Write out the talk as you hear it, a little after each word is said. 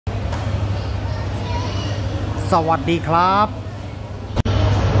สวัสดีครับ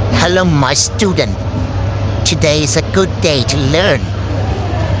Hello, my student. Today is a good day to learn.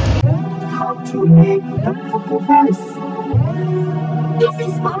 How to make the proper voice. This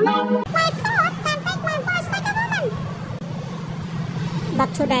is my thought can make my voice like a woman. But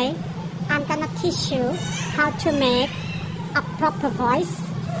today, I'm gonna teach you how to make a proper voice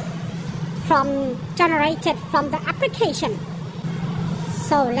generated from the application.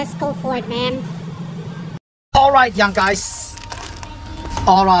 So let's go for it, man. Alright, young guys.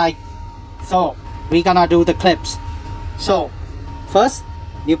 Alright. So we're gonna do the clips. So first,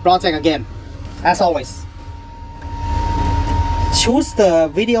 new project again. As always, choose the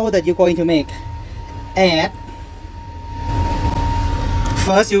video that you're going to make. And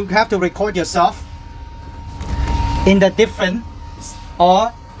first, you have to record yourself in the different or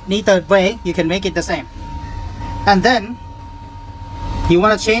neither way. You can make it the same. And then you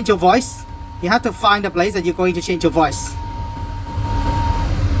want to change your voice. You have to find a place that you're going to change your voice.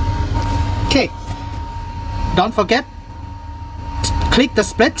 Okay, don't forget, click the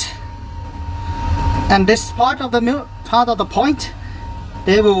split, and this part of the point,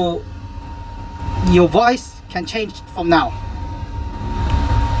 your voice can change from now.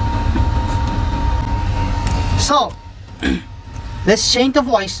 So let's change the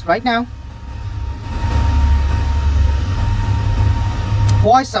voice right now.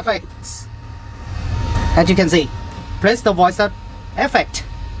 Voice effects. As you can see, press the voice effect.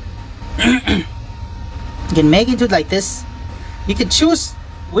 You can make it like this. You can choose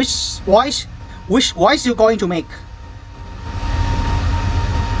which voice you're going to make.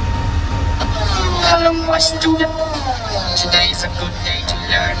 Hello, my student. Today is a good day to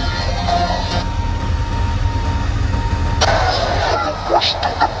learn.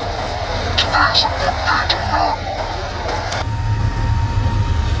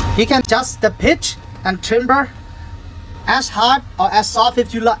 You can adjust the pitch and timbre as hard or as soft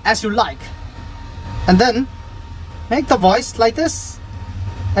as you like, and then make the voice like this,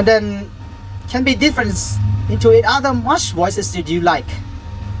 and then can be different into other much voices that you like.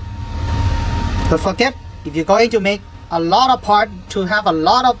 Don't forget, if you're going to make a lot of part to have a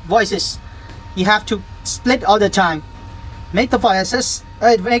lot of voices, you have to split all the time. Make the voices,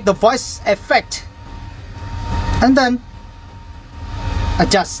 make the voice effect, and then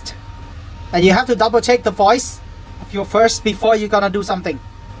adjust. And you have to double check the voice of your first before you're gonna do something.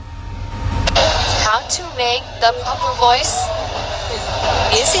 How to make the proper voice?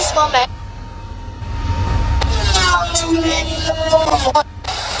 This is for me. How to make the proper voice.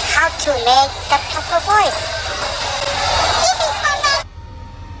 How to make the proper voice.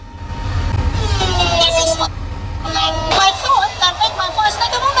 This is my thought can make my voice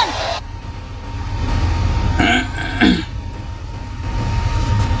like a woman.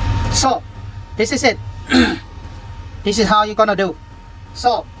 So this is it. This is how you're gonna do.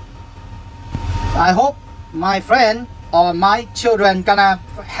 So I hope my friend or my children gonna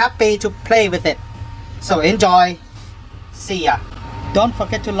happy to play with it. So enjoy. See ya. Don't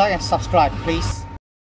forget to like and subscribe, please.